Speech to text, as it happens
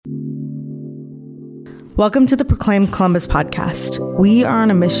Welcome to the Proclaim Columbus podcast. We are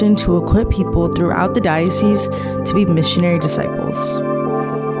on a mission to equip people throughout the diocese to be missionary disciples.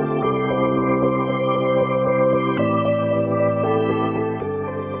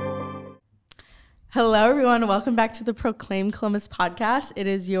 Hello, everyone. Welcome back to the Proclaim Columbus podcast. It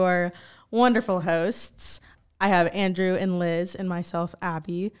is your wonderful hosts. I have Andrew and Liz and myself,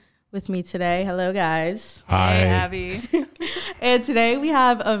 Abby, with me today. Hello, guys. Hi. Hey, Abby. And today we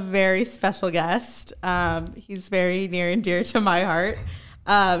have a very special guest. He's very near and dear to my heart.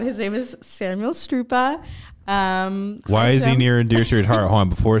 His name is Samuel Struppa. Why is he near and dear to your heart? Hold on,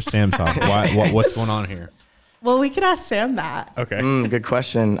 before Sam talks, what's going on here? Well, we could ask Sam that. Okay. Good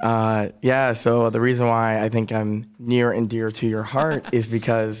question. So the reason why I think I'm near and dear to your heart is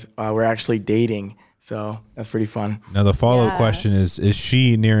because we're actually dating. So that's pretty fun. Now, the follow-up question is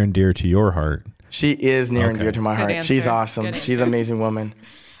she near and dear to your heart? She is near and dear to my heart. Answer. She's awesome. She's an amazing woman.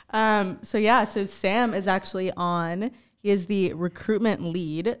 So Sam is actually he is the recruitment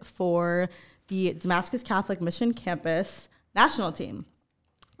lead for the Damascus Catholic Mission Campus National Team.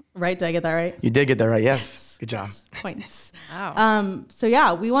 Right? Did I get that right? You did get that right. Yes. Good job. Points. Wow.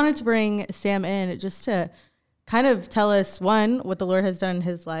 We wanted to bring Sam in just to kind of tell us, one, what the Lord has done in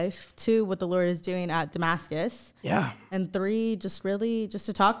his life, two, what the Lord is doing at Damascus. Yeah. And three, just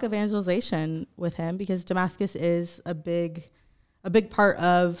to talk evangelization with him, because Damascus is a big part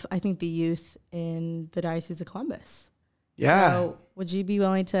of, I think, the youth in the Diocese of Columbus. Yeah. So would you be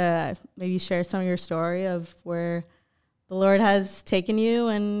willing to maybe share some of your story of where the Lord has taken you?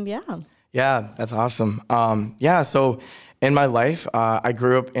 And Yeah, that's awesome. So in my life, I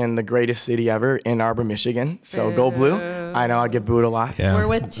grew up in the greatest city ever, in Arbor, Michigan. So go Blue. I know I get booed a lot. Yeah. We're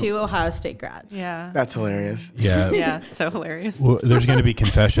with two Ohio State grads. Yeah. That's hilarious. Yeah. Yeah, it's so hilarious. Well, there's going to be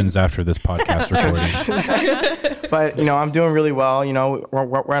confessions after this podcast recording. But, I'm doing really well.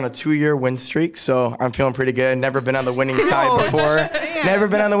 We're on a 2-year win streak, so I'm feeling pretty good. Never been on the winning side before. Yeah. Never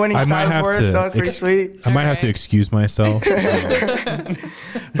been on the winning side before, so it's pretty sweet. I might have to excuse myself.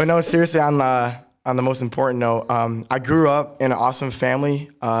 But no, seriously, on the most important note, I grew up in an awesome family.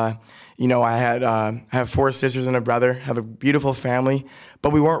 I have 4 sisters and a brother, have a beautiful family,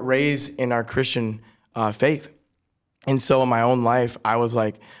 but we weren't raised in our Christian faith. And so in my own life, I was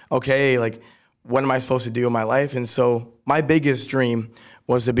like, okay, what am I supposed to do in my life? And so my biggest dream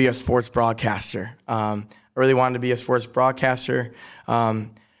was to be a sports broadcaster. I really wanted to be a sports broadcaster.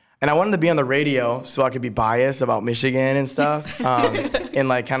 And I wanted to be on the radio so I could be biased about Michigan and stuff,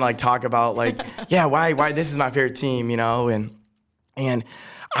 and talk about why this is my favorite team, and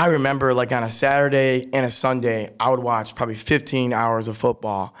I remember on a Saturday and a Sunday, I would watch probably 15 hours of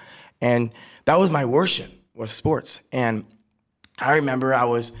football, and that was my worship, was sports. And I remember I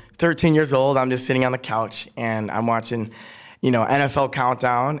was 13 years old. I'm just sitting on the couch and I'm watching, NFL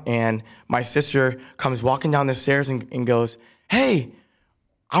Countdown, and my sister comes walking down the stairs and goes, "Hey,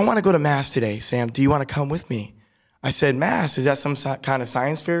 I want to go to Mass today, Sam. Do you want to come with me?" I said, "Mass, is that some kind of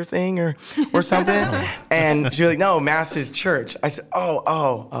science fair thing or something?" And she was like, "No, Mass is church." I said,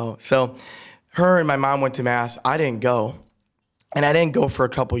 oh. So her and my mom went to Mass. I didn't go. And I didn't go for a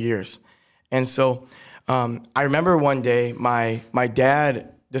couple years. And so I remember one day my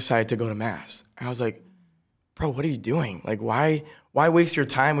dad decided to go to Mass. And I was like, "Bro, what are you doing? Why waste your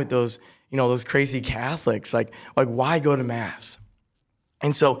time with those, those crazy Catholics? Why go to Mass?"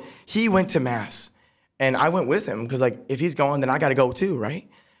 And so he went to Mass, and I went with him because, if he's going, then I got to go too, right?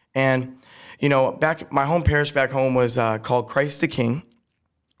 And, my home parish back home was called Christ the King,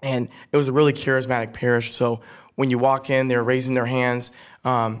 and it was a really charismatic parish. So when you walk in, they're raising their hands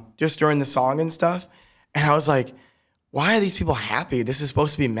just during the song and stuff. And I was like, why are these people happy? This is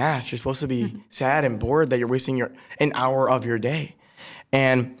supposed to be Mass. You're supposed to be sad and bored that you're wasting an hour of your day.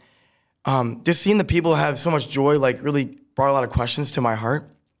 And just seeing the people have so much joy, really brought a lot of questions to my heart.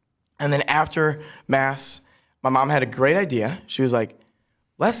 And then after Mass, my mom had a great idea. She was like,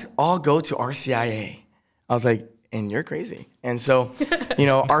 "Let's all go to RCIA." I was like, "And you're crazy." And so,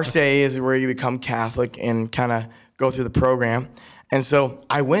 RCIA is where you become Catholic and kind of go through the program. And so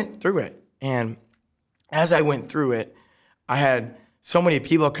I went through it. And as I went through it, I had so many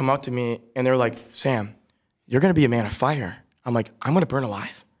people come up to me and they're like, "Sam, you're going to be a man of fire." I'm like, "I'm going to burn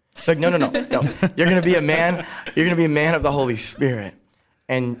alive." Like, no. You're going to be a man. You're going to be a man of the Holy Spirit,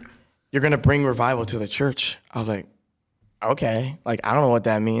 and you're going to bring revival to the church. I was like, okay. I don't know what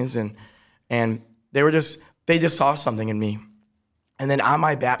that means. And they just saw something in me. And then on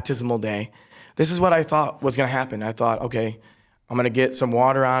my baptismal day, this is what I thought was going to happen. I thought, okay, I'm going to get some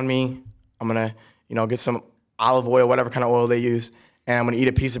water on me. I'm going to, get some olive oil, whatever kind of oil they use, and I'm going to eat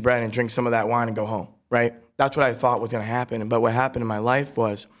a piece of bread and drink some of that wine and go home, right? That's what I thought was going to happen. But what happened in my life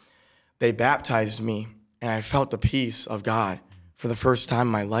was they baptized me and I felt the peace of God for the first time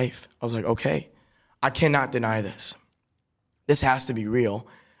in my life. I was like, okay, I cannot deny this. This has to be real.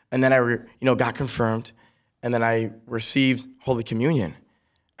 And then I got confirmed, and then I received Holy Communion.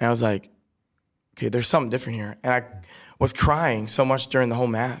 And I was like, okay, there's something different here. And I was crying so much during the whole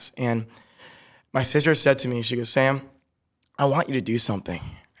Mass. And my sister said to me, she goes, Sam, I want you to do something.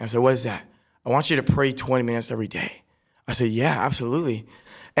 And I said, what is that? I want you to pray 20 minutes every day. I said, yeah, absolutely.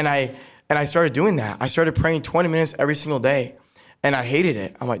 And I started doing that. I started praying 20 minutes every single day. And I hated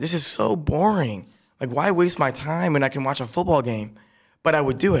it. I'm like, this is so boring. Like, why waste my time when I can watch a football game? But I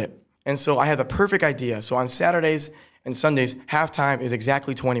would do it. And so I had the perfect idea. So on Saturdays and Sundays, halftime is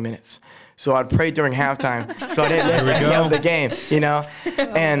exactly 20 minutes. So I'd pray during halftime so I didn't miss any of the game,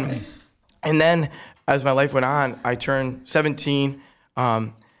 And then as my life went on, I turned 17.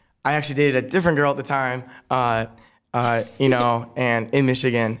 I actually dated a different girl at the time, and in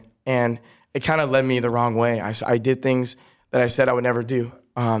Michigan. And it kind of led me the wrong way. I did things that I said I would never do.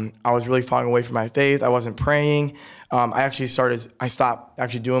 I was really falling away from my faith. I wasn't praying. I stopped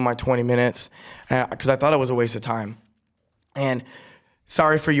actually doing my 20 minutes because I thought it was a waste of time. And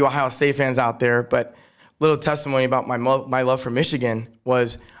sorry for you Ohio State fans out there, but little testimony about my love for Michigan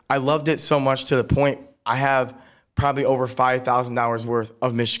was I loved it so much to the point I have probably over $5,000 worth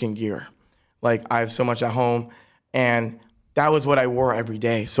of Michigan gear. Like, I have so much at home, and that was what I wore every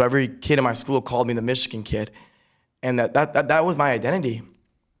day. So every kid in my school called me the Michigan kid, and that was my identity.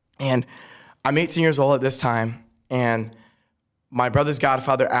 And I'm 18 years old at this time, and my brother's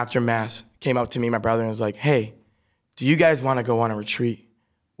godfather after Mass came up to me, my brother, and was like, hey, do you guys want to go on a retreat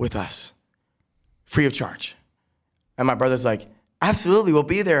with us? Free of charge. And my brother's like, absolutely, we'll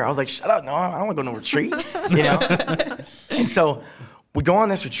be there. I was like, shut up, no, I don't want to go on a retreat, And so we go on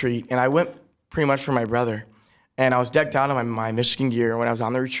this retreat, and I went pretty much for my brother. And I was decked out in my Michigan gear when I was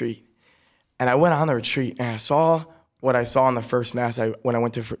on the retreat. And I went on the retreat, and I saw what I saw in the first Mass when I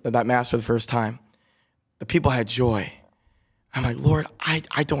went to that Mass for the first time. The people had joy. I'm like, Lord,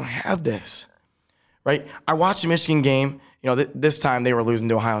 I don't have this, right? I watched the Michigan game. This time they were losing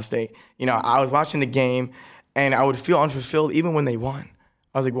to Ohio State. I was watching the game, and I would feel unfulfilled even when they won.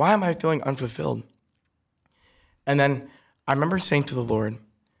 I was like, why am I feeling unfulfilled? And then I remember saying to the Lord,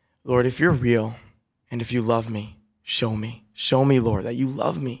 Lord, if you're real and if you love me, show me. Show me, Lord, that you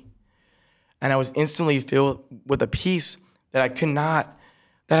love me. And I was instantly filled with a peace that I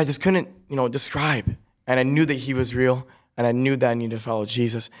just couldn't, describe. And I knew that he was real, and I knew that I needed to follow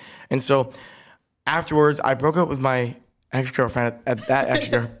Jesus. And so afterwards, I broke up with my ex-girlfriend,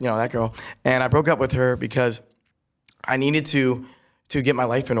 that girl. And I broke up with her because I needed to get my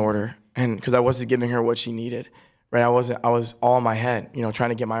life in order, and because I wasn't giving her what she needed, right? I was all in my head, trying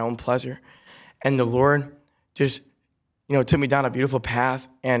to get my own pleasure. And the Lord just, took me down a beautiful path,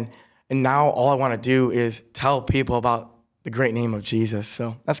 and now all I want to do is tell people about the great name of Jesus.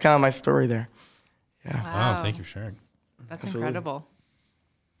 So that's kind of my story there. Yeah. Wow, thank you for sharing. That's Absolutely. incredible.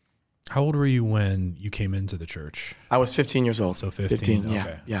 How old were you when you came into the church? I was 15 years old. So 15,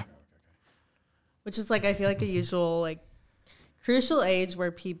 okay. Yeah. Which is I feel like a usual crucial age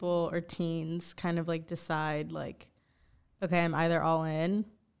where people or teens kind of decide okay, I'm either all in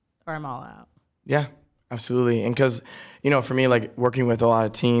or I'm all out. Yeah, absolutely. And because, for me, working with a lot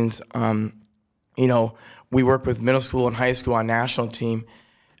of teens, we work with middle school and high school on national team.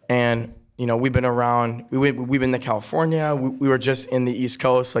 And, we've been around, we've been to California. We were just in the East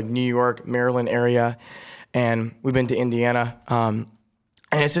Coast, New York, Maryland area. And we've been to Indiana. And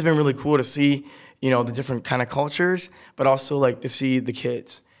it's just been really cool to see, the different kind of cultures, but also to see the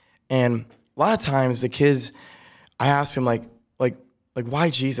kids. And a lot of times the kids, I ask them why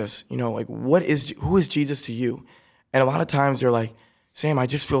Jesus? Who is Jesus to you? And a lot of times they're like, Sam, I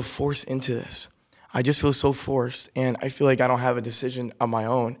just feel forced into this. I just feel so forced, and I feel like I don't have a decision of my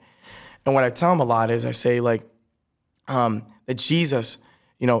own. And what I tell them a lot is I say that Jesus,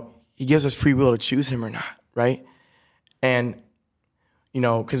 he gives us free will to choose him or not, right? And,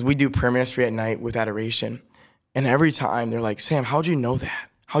 because we do prayer ministry at night with adoration, and every time they're like, Sam, how'd you know that?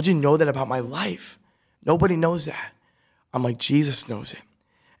 How'd you know that about my life? Nobody knows that. I'm like, Jesus knows it.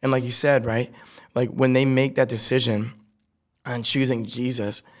 And like you said, right? When they make that decision on choosing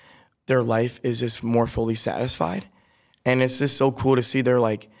Jesus, their life is just more fully satisfied. And it's just so cool to see they're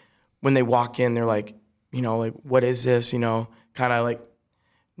when they walk in, they're what is this? Kind of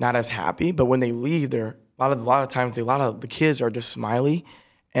not as happy. But when they leave, they're a lot of times the kids are just smiley,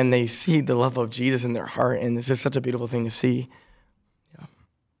 and they see the love of Jesus in their heart. And it's just such a beautiful thing to see. Yeah.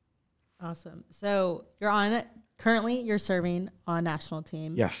 Awesome. So currently you're serving on national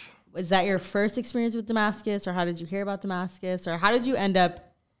team. Yes. Was that your first experience with Damascus, or how did you hear about Damascus, or how did you end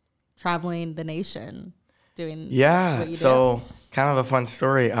up traveling the nation? doing what Yeah. you So kind of a fun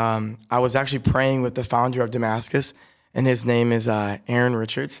story. I was actually praying with the founder of Damascus, and his name is Aaron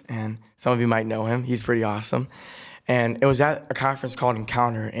Richards, and some of you might know him. He's pretty awesome. And it was at a conference called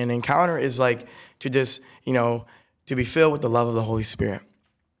Encounter, and Encounter is like to just, to be filled with the love of the Holy Spirit.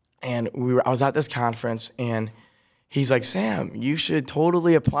 And I was at this conference, and he's like, Sam, you should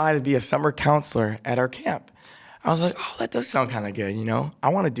totally apply to be a summer counselor at our camp. I was like, oh, that does sound kind of good, I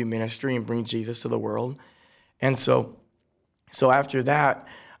want to do ministry and bring Jesus to the world. And so after that,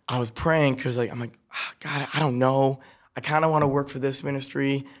 I was praying because I'm like, oh, God, I don't know. I kind of want to work for this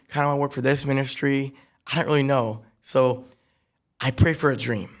ministry, kind of want to work for this ministry. I don't really know. So I prayed for a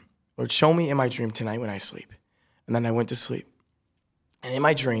dream. Lord, show me in my dream tonight when I sleep. And then I went to sleep. And in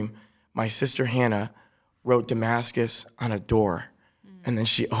my dream, my sister Hannah wrote Damascus on a door, and then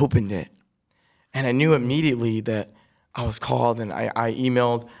she opened it. And I knew immediately that I was called, and I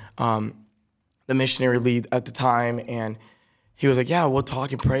emailed the missionary lead at the time, and he was like, yeah, we'll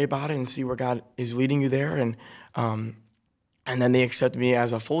talk and pray about it and see where God is leading you there. And then they accepted me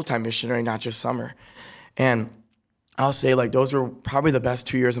as a full-time missionary, not just summer. And I'll say, those were probably the best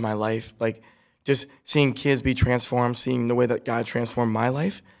 2 years of my life. Just seeing kids be transformed, seeing the way that God transformed my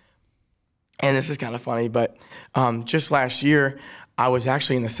life. And this is kind of funny, but just last year, I was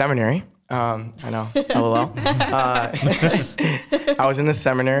actually in the seminary. I know, LOL. I was in the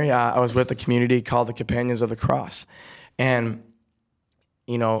seminary. I was with a community called the Companions of the Cross. And,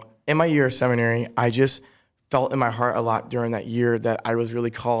 in my year of seminary, I just felt in my heart a lot during that year that I was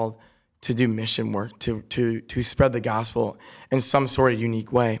really called to do mission work, to spread the gospel in some sort of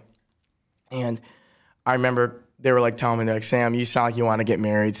unique way. And I remember they were telling me, Sam, you sound like you want to get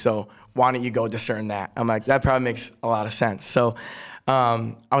married, so why don't you go discern that? I'm like, that probably makes a lot of sense. So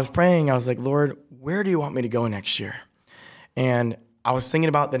I was praying. I was like, Lord, where do you want me to go next year? And I was thinking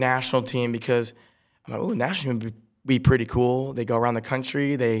about the national team because I'm like, national team would be pretty cool. They go around the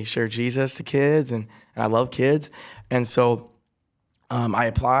country. They share Jesus to kids, and I love kids. And so I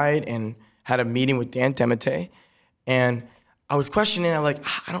applied and had a meeting with Dan Demete, and I was questioning. I'm like,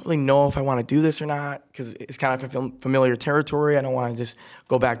 I don't really know if I want to do this or not because it's kind of familiar territory. I don't want to just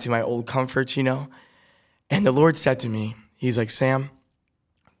go back to my old comforts, And the Lord said to me, he's like, Sam,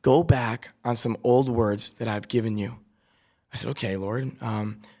 go back on some old words that I've given you. I said, okay, Lord.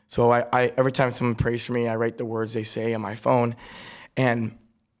 So I every time someone prays for me, I write the words they say on my phone. And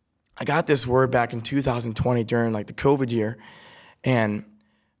I got this word back in 2020 during the COVID year. And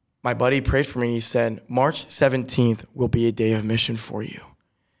my buddy prayed for me. He said, March 17th will be a day of mission for you.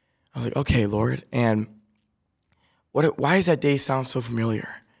 I was like, okay, Lord. And why does that day sound so familiar?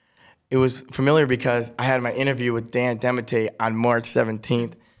 It was familiar because I had my interview with Dan Demete on March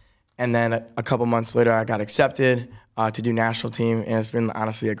 17th. And then a couple months later, I got accepted to do national team. And it's been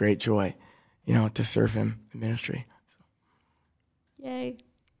honestly a great joy, to serve him in ministry. Yay.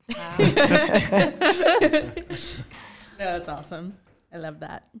 Wow. No, that's awesome. I love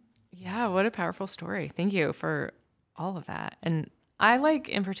that. Yeah, what a powerful story. Thank you for all of that. And I like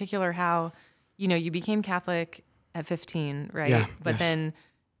in particular how, you became Catholic at 15, right? Yeah, but yes. then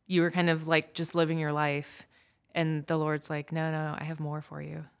you were kind of just living your life, and the Lord's like, no, I have more for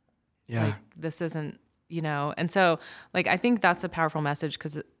you. Yeah. This isn't, and so I think that's a powerful message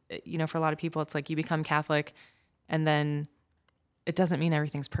because, for a lot of people, it's you become Catholic and then it doesn't mean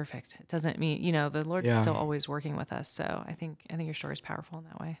everything's perfect. It doesn't mean, the Lord's still always working with us. So I think your story is powerful in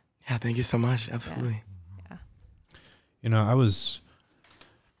that way. Yeah, thank you so much. Absolutely. Yeah. I was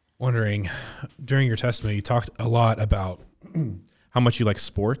wondering, during your testimony, you talked a lot about how much you like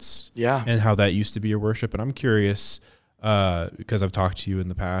sports. Yeah. And how that used to be your worship. And I'm curious, because I've talked to you in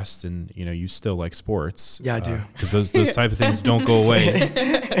the past and, you still like sports. Yeah, I do. Because those type of things don't go away.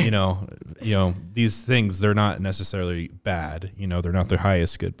 These things, they're not necessarily bad. They're not their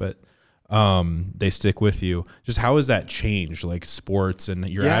highest good, but they stick with you. Just how has that changed, sports and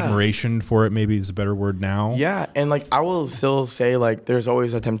your admiration for it, maybe is a better word now? Yeah, and I will still say there's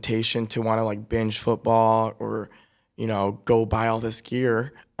always a temptation to want to binge football or, go buy all this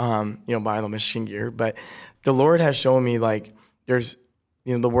gear, buy the machine gear. But the Lord has shown me there's,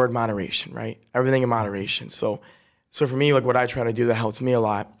 the word moderation, right? Everything in moderation. So for me, what I try to do that helps me a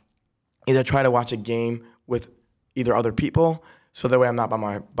lot is I try to watch a game with either other people, so that way I'm not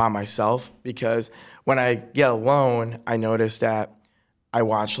by myself. Because when I get alone, I notice that I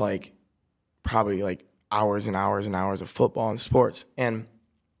watch probably hours and hours and hours of football and sports, and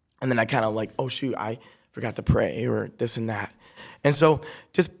then I kind of oh shoot, I forgot to pray or this and that. And so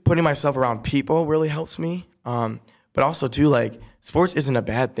just putting myself around people really helps me. But also too, sports isn't a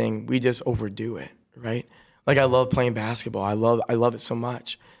bad thing. We just overdo it, right? I love playing basketball. I love it so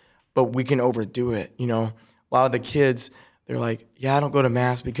much. but we can overdo it. You know, a lot of the kids, they're like, yeah, I don't go to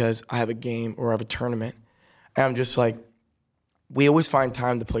mass because I have a game or I have a tournament. And I'm just like, we always find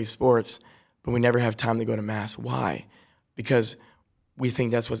time to play sports, but we never have time to go to mass. Why? Because we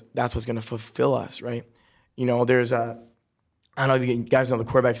think that's what's going to fulfill us, right? You know, there's I don't know if you guys know the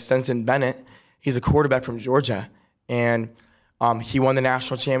quarterback, Stetson Bennett. He's a quarterback from Georgia, and he won the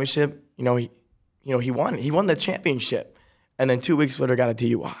national championship. He won the championship, and then 2 weeks later got a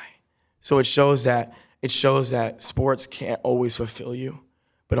DUI. So it shows that sports can't always fulfill you,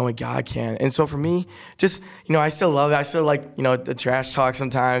 but only God can. And so for me, just, I still love it. I still like, the trash talk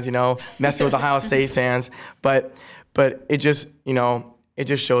sometimes, messing with Ohio State fans, but it just, it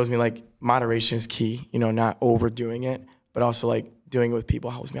just shows me like moderation is key, not overdoing it, but also like doing it with people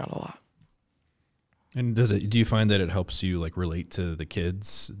helps me out a lot. And do you find that it helps you like relate to the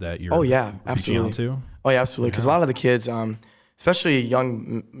kids that you're absolutely. reaching out to? Oh yeah, absolutely. Because a lot of the kids, especially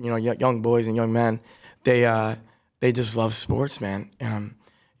young boys and young men, they just love sports, man.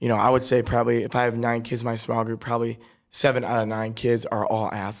 I would say probably if I have 9 kids in my small group, probably 7 out of 9 kids are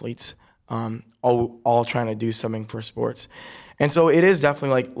all athletes, all trying to do something for sports. And so it is definitely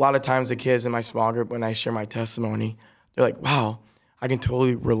like a lot of times the kids in my small group, when I share my testimony, they're like, wow, I can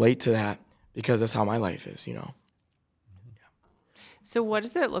totally relate to that because that's how my life is, Yeah. So what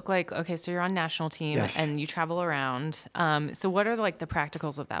does it look like? Okay, so you're on national team and you travel around. So what are like the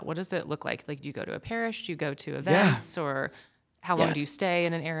practicals of that? What does it look like? Like, do you go to a parish? Do you go to events or how long do you stay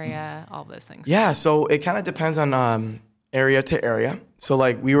in an area? All of those things. Yeah, so it kind of depends on area to area. So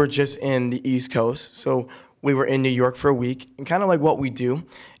like we were just in the East Coast. So we were in New York for a week. And kind of like what we do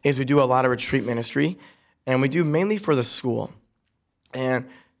is we do a lot of retreat ministry. And we do mainly for the school. And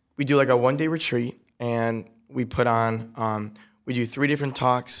we do like a 1-day retreat. And we put on, we do 3 different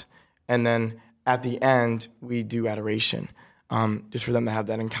talks. And then at the end, we do adoration. Just for them to have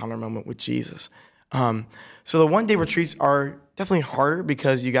that encounter moment with Jesus. So the 1-day retreats are definitely harder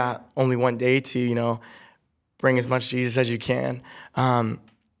because you got only 1 day to, bring as much Jesus as you can. And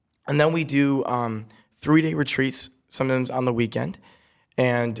then we do 3-day retreats, sometimes on the weekend.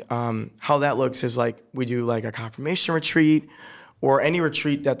 And how that looks is like we do like a confirmation retreat or any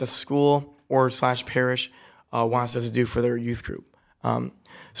retreat that the school or / parish wants us to do for their youth group.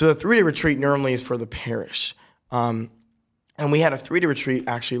 So the 3-day retreat normally is for the parish. And we had a 3-day retreat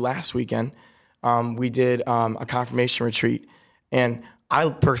actually last weekend. We did a confirmation retreat, and I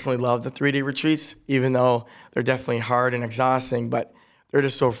personally love the 3-day retreats, even though they're definitely hard and exhausting, but they're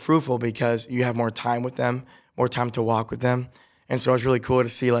just so fruitful because you have more time with them, more time to walk with them. And so it's really cool to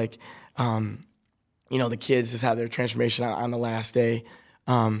see like, the kids just have their transformation on the last day.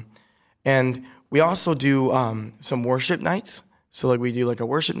 And we also do some worship nights. So like we do like a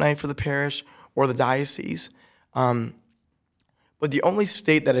worship night for the parish or the diocese. But the only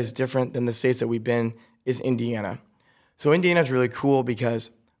state that is different than the states that we've been is Indiana. So Indiana is really cool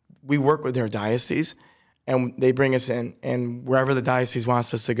because we work with their diocese, and they bring us in, and wherever the diocese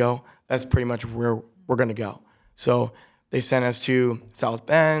wants us to go, that's pretty much where we're going to go. So they sent us to South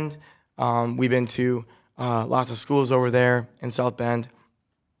Bend. We've been to lots of schools over there in South Bend.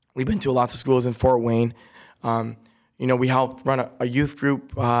 We've been to lots of schools in Fort Wayne. We helped run a youth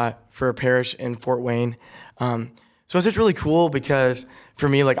group for a parish in Fort Wayne. So it's just really cool because for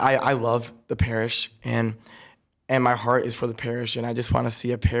me, like I love the parish and my heart is for the parish, and I just want to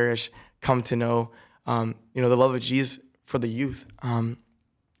see a parish come to know, the love of Jesus for the youth. And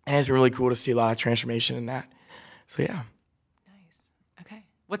it's been really cool to see a lot of transformation in that. So yeah. Nice. Okay.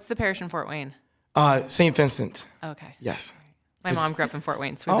 What's the parish in Fort Wayne? St. Vincent. Okay. Yes. My mom grew up in Fort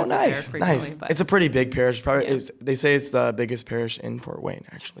Wayne, so we visit there frequently. Nice. But it's a pretty big parish. Probably they say it's the biggest parish in Fort Wayne,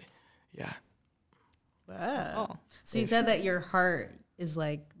 actually. Yeah. Wow. Oh. So you said that your heart is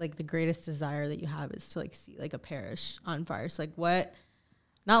like the greatest desire that you have is to like see like a parish on fire. So like what,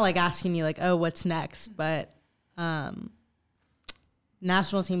 not like asking you like, oh, what's next, but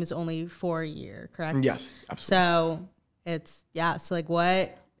national team is only for a year, correct? Yes, absolutely. So like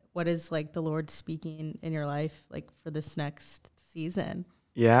what is like the Lord speaking in your life like for this next season?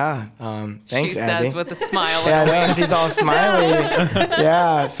 Yeah. Thanks, she Abby. says with a smile. Yeah, she's all smiley.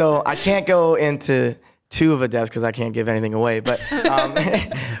 Yeah. So I can't go into too of a depth because I can't give anything away. But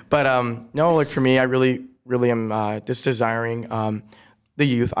no, like for me, I really am just desiring the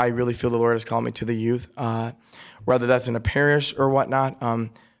youth. I really feel the Lord has called me to the youth, whether that's in a parish or whatnot.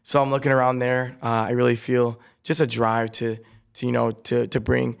 So I'm looking around there. I really feel just a drive to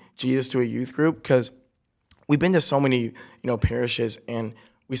bring Jesus to a youth group, because we've been to so many, parishes, and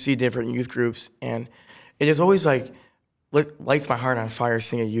we see different youth groups, and it just always like lights my heart on fire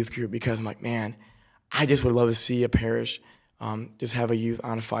seeing a youth group, because I'm like, man, I just would love to see a parish just have a youth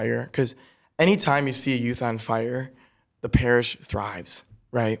on fire. Because anytime you see a youth on fire, the parish thrives,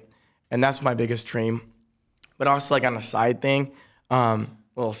 right? And that's my biggest dream. But also, like, on a side thing,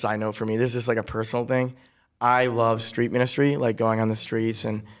 little side note for me, this is like a personal thing. I love street ministry, like going on the streets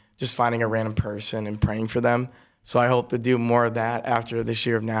and just finding a random person and praying for them. So I hope to do more of that after this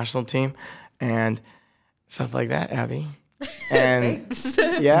year of national team and stuff like that, Abby. And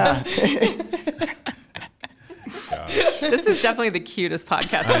yeah. This is definitely the cutest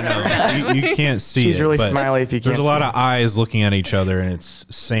podcast I've ever done. You can't see She's it, really but smiley if you can't there's a lot see of eyes looking at each other, and it's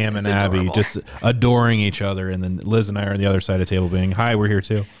Sam and Abby adorable. just adoring each other, and then Liz and I are on the other side of the table being, hi, we're here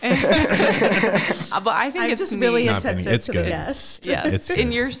too. But I think I'm it's just neat. really Not attentive kidding. It's to good. the guest. Yes. It's good.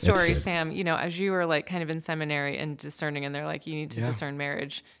 In your It's story, good. Sam, as you were like kind of in seminary and discerning, and they're like, you need to discern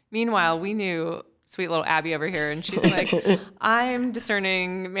marriage. Meanwhile, we knew sweet little Abby over here, and she's like, I'm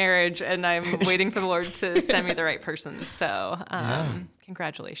discerning marriage, and I'm waiting for the Lord to send me the right person. So,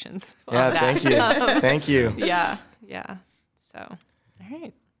 congratulations. Yeah, on that. thank you. Thank you. Yeah. So, all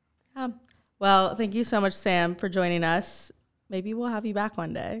right. Well, thank you so much, Sam, for joining us. Maybe we'll have you back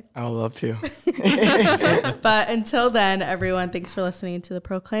one day. I would love to. But until then, everyone, thanks for listening to the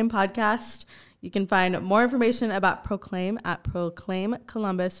Proclaim podcast. You can find more information about Proclaim at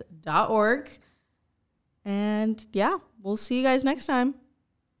proclaimcolumbus.org. And yeah, we'll see you guys next time.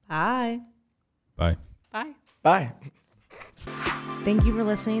 Bye. Bye. Bye. Bye. Thank you for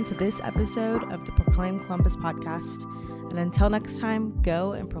listening to this episode of the Proclaim Columbus podcast. And until next time,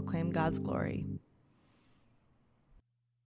 go and proclaim God's glory.